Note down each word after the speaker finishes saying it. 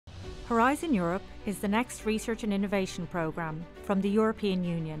Horizon Europe is the next research and innovation programme from the European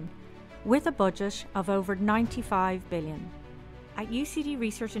Union, with a budget of over 95 billion. At UCD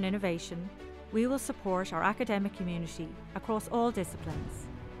Research and Innovation, we will support our academic community across all disciplines,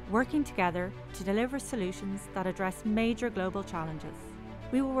 working together to deliver solutions that address major global challenges.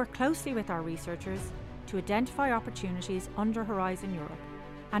 We will work closely with our researchers to identify opportunities under Horizon Europe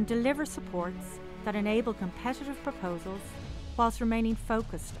and deliver supports that enable competitive proposals whilst remaining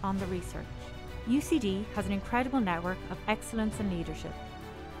focused on the research. UCD has an incredible network of excellence and leadership.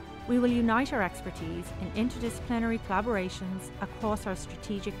 We will unite our expertise in interdisciplinary collaborations across our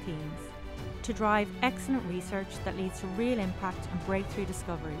strategic themes to drive excellent research that leads to real impact and breakthrough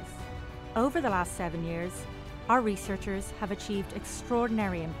discoveries. Over the last 7 years, our researchers have achieved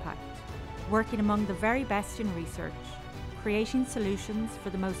extraordinary impact, working among the very best in research, creating solutions for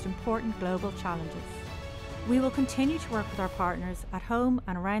the most important global challenges. We will continue to work with our partners at home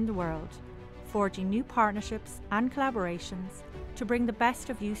and around the world, forging new partnerships and collaborations to bring the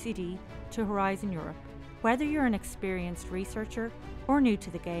best of UCD to Horizon Europe. Whether you're an experienced researcher or new to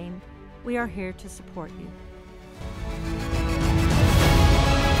the game, we are here to support you.